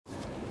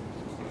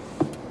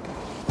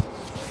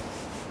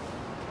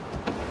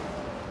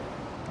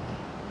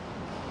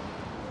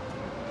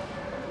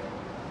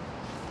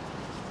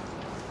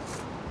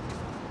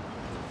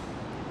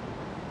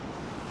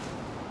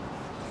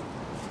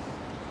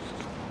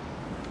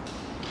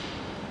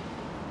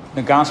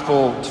The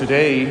gospel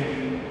today,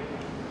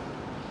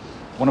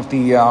 one of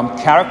the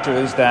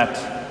characters that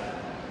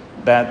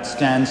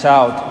stands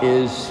out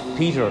is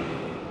Peter.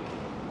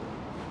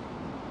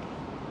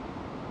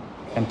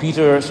 And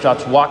Peter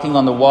starts walking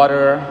on the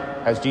water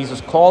as Jesus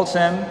calls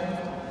him,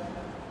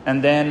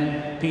 and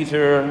then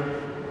Peter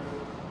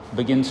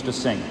begins to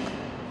sink.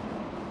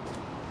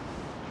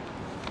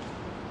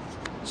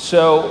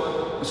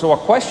 So our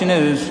question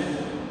is,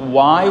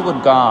 why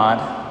would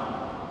God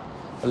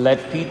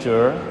let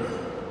Peter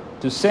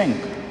to sink?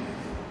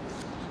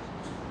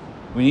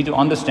 We need to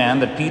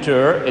understand that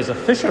Peter is a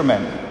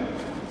fisherman.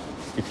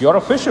 If you're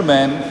a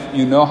fisherman,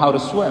 you know how to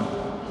swim.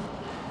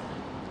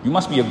 You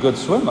must be a good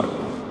swimmer.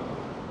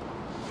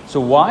 So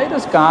why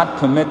does God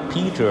permit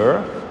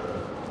Peter,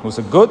 who's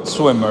a good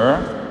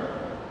swimmer,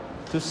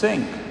 to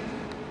sink?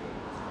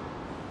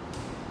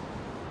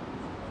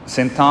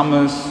 St.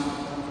 Thomas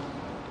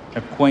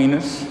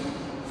Aquinas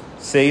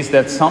says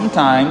that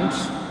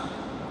sometimes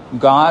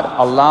God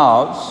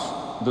allows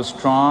the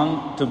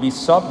strong to be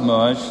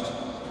submerged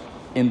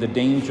in the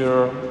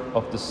danger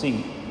of the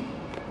sea.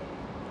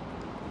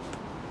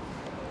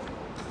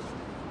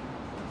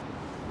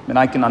 And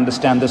I can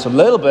understand this a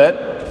little bit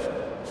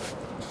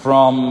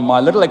from my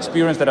little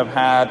experience that I've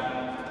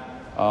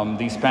had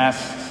these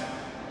past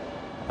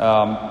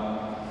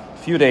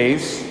few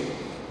days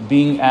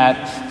being at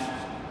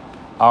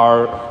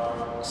our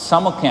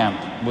summer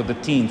camp with the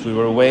teens. We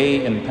were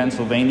away in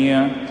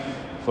Pennsylvania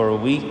for a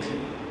week,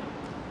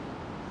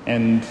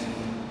 and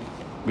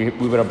we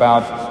were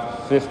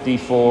about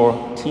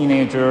 54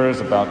 teenagers,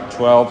 about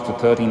 12 to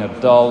 13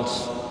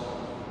 adults,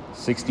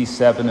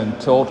 67 in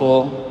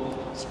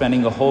total,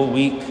 spending a whole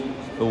week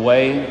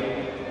away.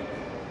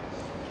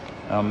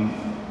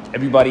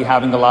 Everybody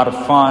having a lot of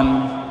fun,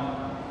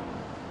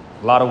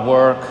 a lot of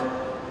work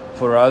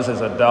for us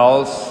as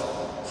adults,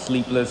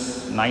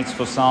 sleepless nights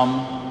for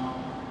some.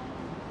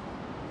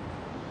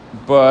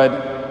 But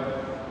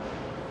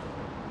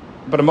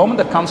a moment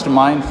that comes to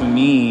mind for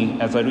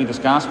me as I read this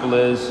gospel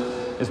is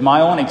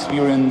my own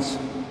experience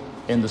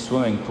in the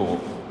swimming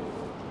pool.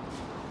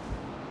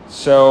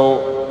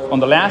 So on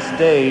the last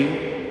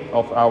day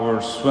of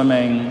our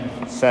swimming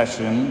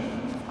session,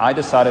 I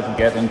decided to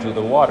get into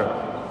the water.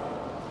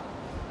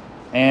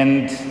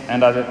 And I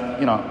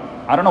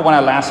don't know when I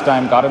last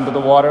time got into the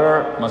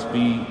water, must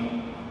be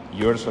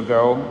years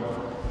ago.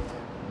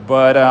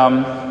 But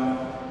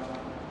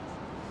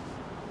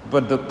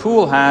the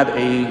pool had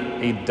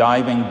a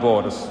diving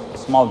board, a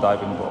small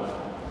diving board.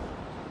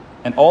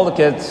 And all the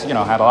kids,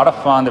 had a lot of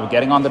fun. They were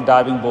getting on the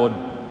diving board,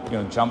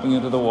 jumping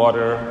into the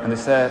water.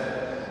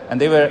 And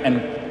they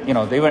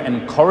were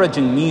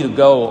encouraging me to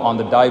go on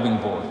the diving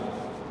board.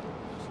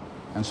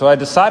 And so I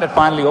decided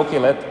finally,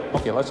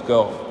 let's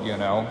go,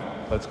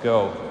 let's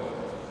go.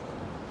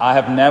 I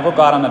have never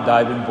got on a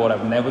diving board.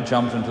 I've never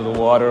jumped into the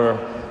water,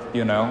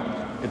 It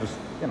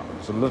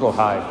was a little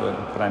high,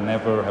 but I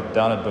never have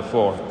done it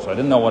before, so I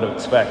didn't know what to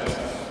expect.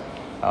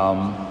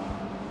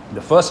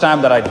 The first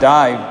time that I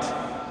dived,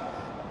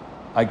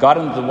 I got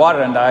into the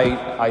water and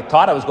I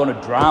thought I was going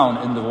to drown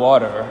in the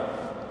water,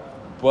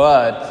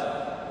 but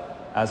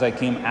as I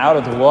came out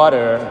of the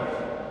water,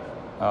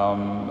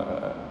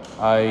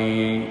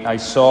 I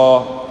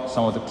saw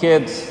some of the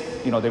kids,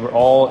 they were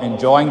all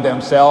enjoying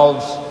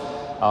themselves,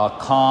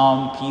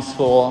 calm,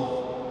 peaceful.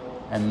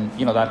 And,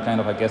 that kind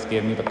of, I guess,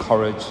 gave me the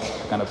courage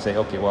to kind of say,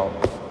 okay, well,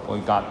 we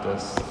got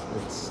this.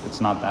 It's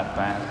not that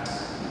bad.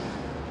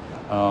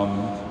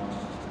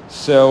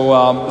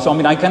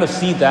 I kind of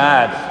see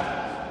that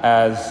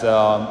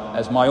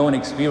as my own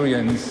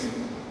experience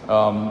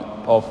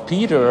of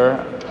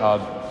Peter,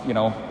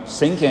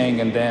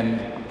 sinking and then,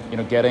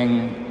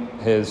 getting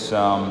his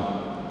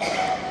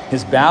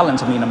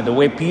balance. The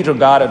way Peter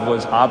got it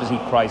was obviously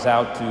he cries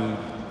out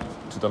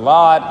to the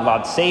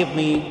Lord, save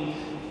me.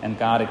 And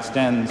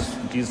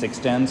Jesus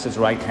extends his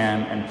right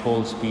hand and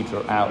pulls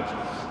Peter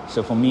out.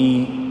 So for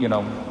me,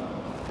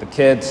 the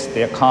kids,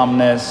 their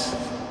calmness,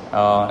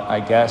 I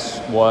guess,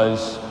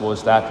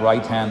 was that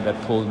right hand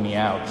that pulled me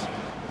out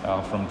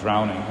from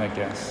drowning, I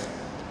guess.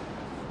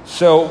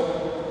 So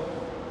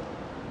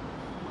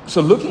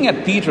looking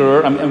at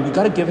Peter, we've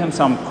got to give him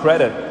some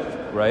credit,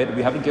 right?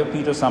 We have to give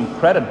Peter some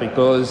credit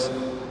because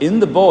in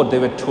the boat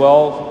there were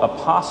 12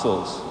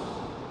 apostles.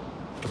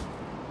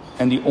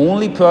 And the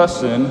only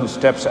person who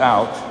steps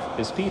out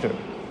is Peter.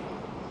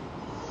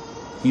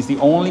 He's the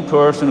only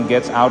person who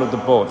gets out of the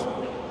boat.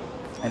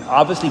 And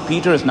obviously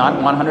Peter is not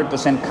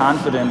 100%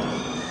 confident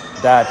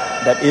that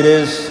it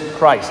is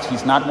Christ.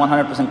 He's not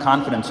 100%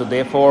 confident. So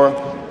therefore,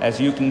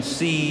 as you can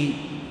see,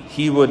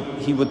 he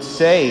would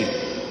say,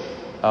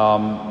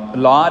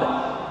 Lord,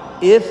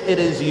 if it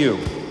is you,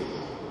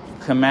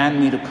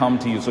 command me to come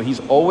to you. So he's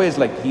always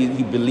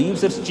he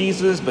believes it's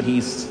Jesus, but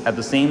he's at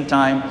the same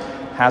time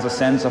has a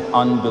sense of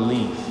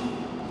unbelief.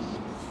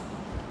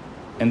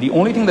 And the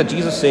only thing that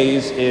Jesus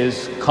says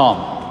is, come.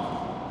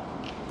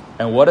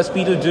 And what does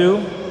Peter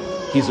do?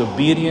 He's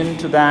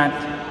obedient to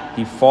that.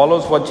 He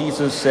follows what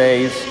Jesus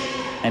says,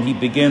 and he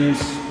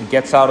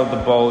gets out of the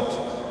boat,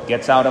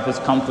 gets out of his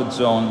comfort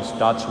zone,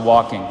 starts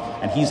walking,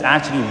 and he's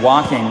actually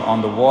walking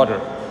on the water.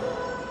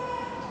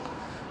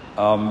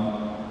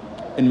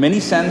 In many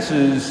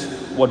senses,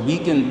 what we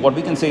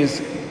can say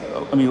is,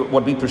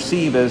 what we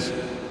perceive is,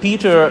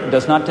 Peter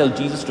does not tell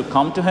Jesus to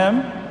come to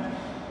him,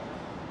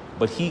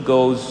 but he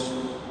goes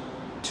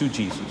to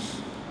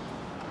Jesus.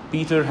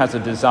 Peter has a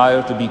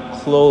desire to be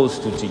close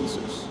to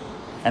Jesus.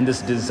 And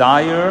this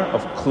desire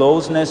of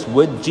closeness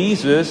with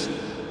Jesus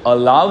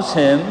allows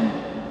him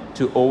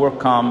to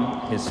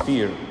overcome his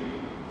fear.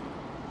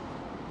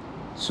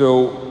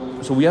 So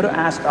we have to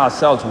ask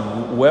ourselves,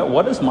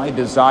 what is my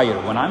desire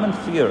when I'm in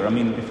fear? I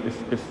mean,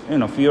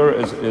 if fear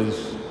is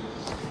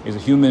a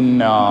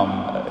human,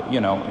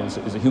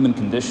 is a human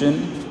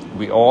condition.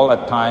 We all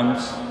at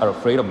times are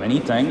afraid of many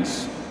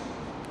things.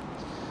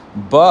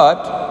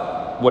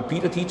 But what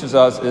Peter teaches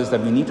us is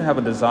that we need to have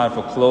a desire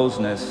for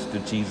closeness to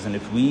Jesus. And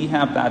if we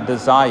have that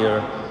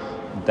desire,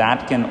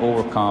 that can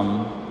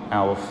overcome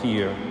our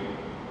fear.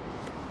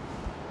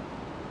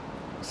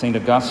 St.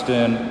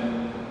 Augustine,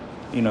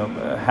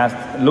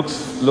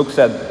 looks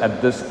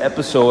at this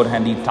episode,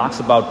 and he talks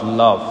about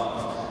love.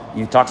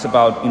 He talks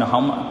about,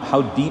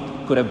 how deep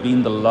could have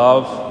been the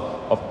love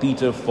of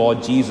Peter for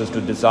Jesus, to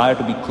desire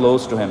to be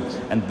close to him.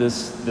 And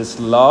this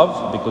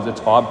love, because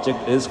its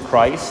object is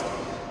Christ,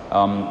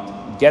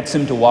 gets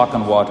him to walk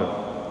on water,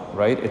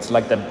 right? It's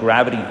like that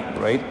gravity,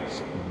 right?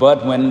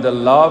 But when the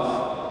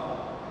love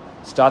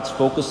starts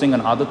focusing on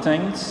other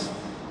things,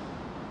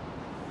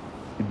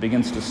 it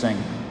begins to sink,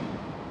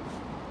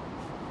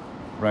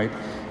 right?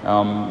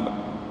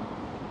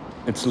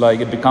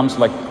 It becomes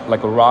like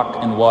a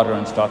rock in water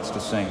and starts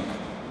to sink,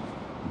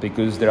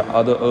 because there are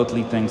other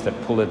earthly things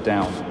that pull it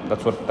down.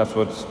 That's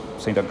what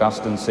St.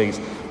 Augustine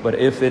says. But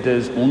if it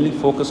is only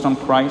focused on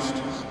Christ,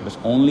 if it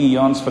only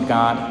yearns for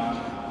God,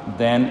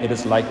 then it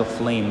is like a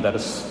flame that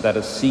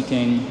is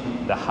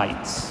seeking the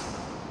heights.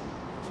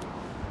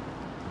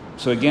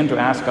 So again, to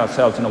ask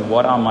ourselves,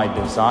 what are my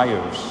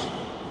desires?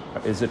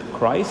 Is it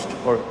Christ,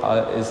 or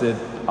is it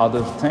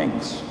other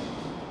things?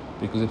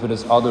 Because if it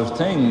is other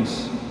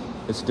things,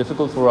 it's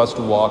difficult for us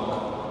to walk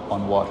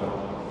on water.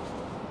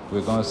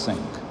 We're going to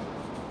sink,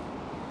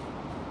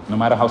 no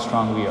matter how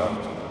strong we are.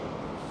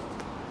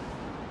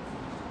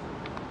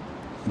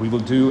 We will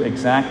do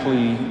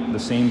exactly the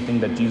same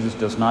thing that Jesus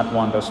does not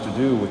want us to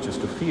do, which is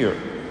to fear.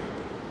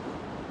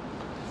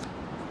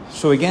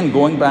 So again,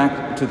 going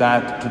back to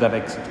that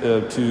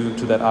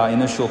our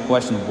initial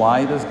question,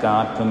 why does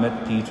God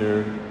permit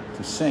Peter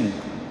to sink?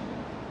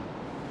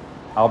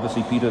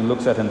 Obviously, Peter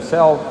looks at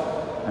himself,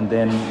 and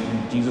then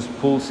Jesus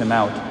pulls him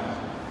out.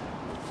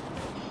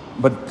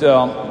 But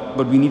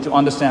we need to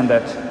understand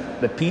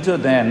that Peter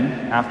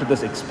then, after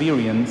this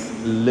experience,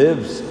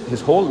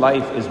 his whole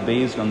life is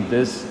based on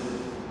this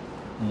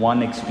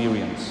one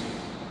experience.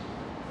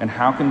 And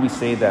how can we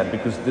say that?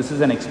 Because this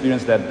is an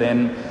experience that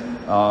then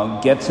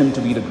gets him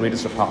to be the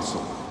greatest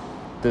apostle.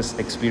 This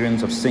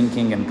experience of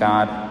sinking and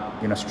God,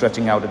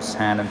 stretching out his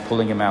hand and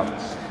pulling him out.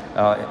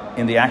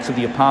 In the Acts of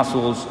the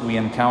Apostles, we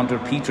encounter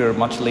Peter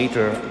much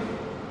later.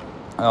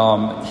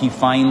 He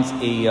finds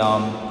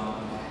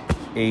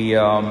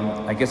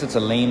I guess it's a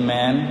lame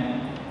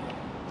man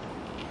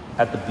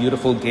at the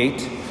beautiful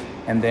gate,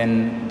 and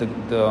then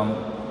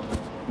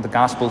the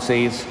gospel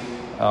says,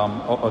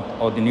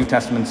 or the New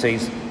Testament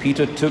says,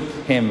 Peter took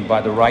him by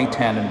the right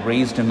hand and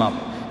raised him up,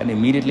 and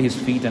immediately his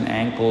feet and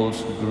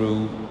ankles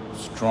grew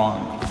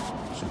strong.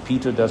 So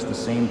Peter does the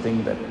same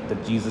thing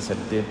that Jesus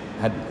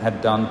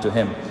had done to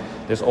him.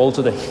 There's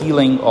also the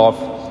healing of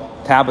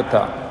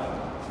Tabitha.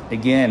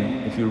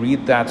 Again, if you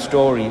read that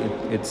story,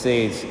 it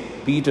says,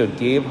 Peter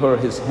gave her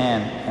his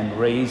hand and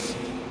raised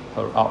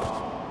her up.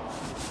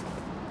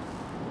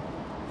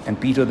 And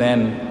Peter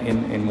then,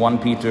 in 1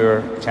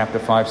 Peter chapter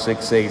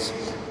 5-6 says,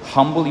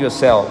 humble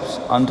yourselves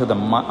under the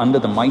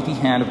mighty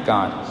hand of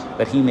God,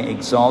 that he may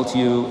exalt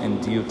you in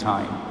due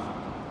time.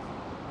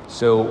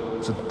 So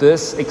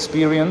this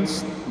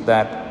experience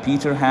that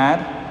Peter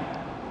had,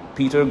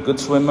 Peter, good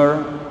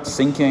swimmer,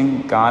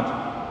 sinking,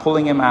 God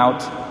pulling him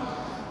out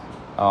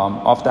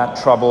of that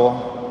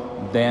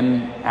trouble,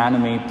 then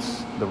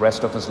animates the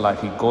rest of his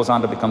life. He goes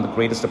on to become the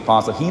greatest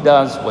apostle. He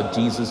does what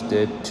Jesus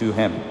did to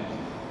him.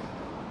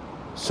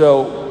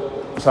 So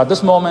at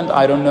this moment,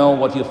 I don't know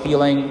what you're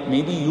feeling.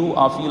 Maybe you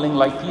are feeling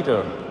like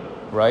Peter,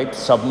 right?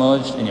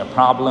 Submerged in your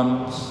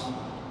problems,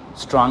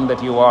 strong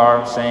that you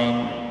are,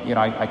 saying,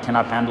 I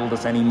cannot handle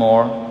this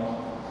anymore.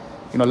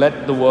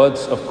 Let the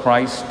words of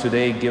Christ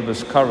today give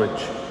us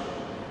courage.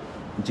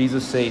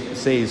 Jesus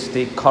says,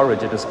 take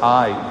courage, it is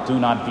I, do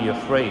not be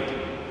afraid.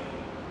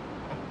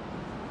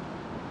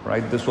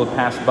 Right? This will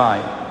pass by.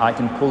 I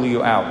can pull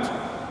you out.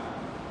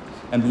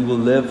 And we will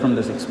live from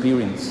this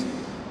experience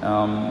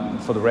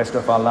for the rest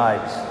of our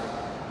lives.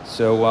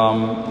 So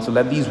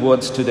let these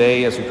words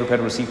today, as we prepare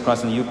to receive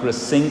Christ in the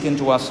Eucharist, sink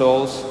into our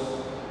souls,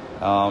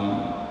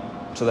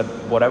 so that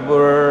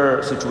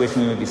whatever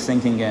situation we may be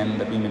sinking in,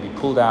 that we may be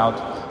pulled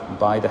out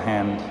by the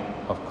hand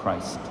of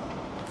Christ.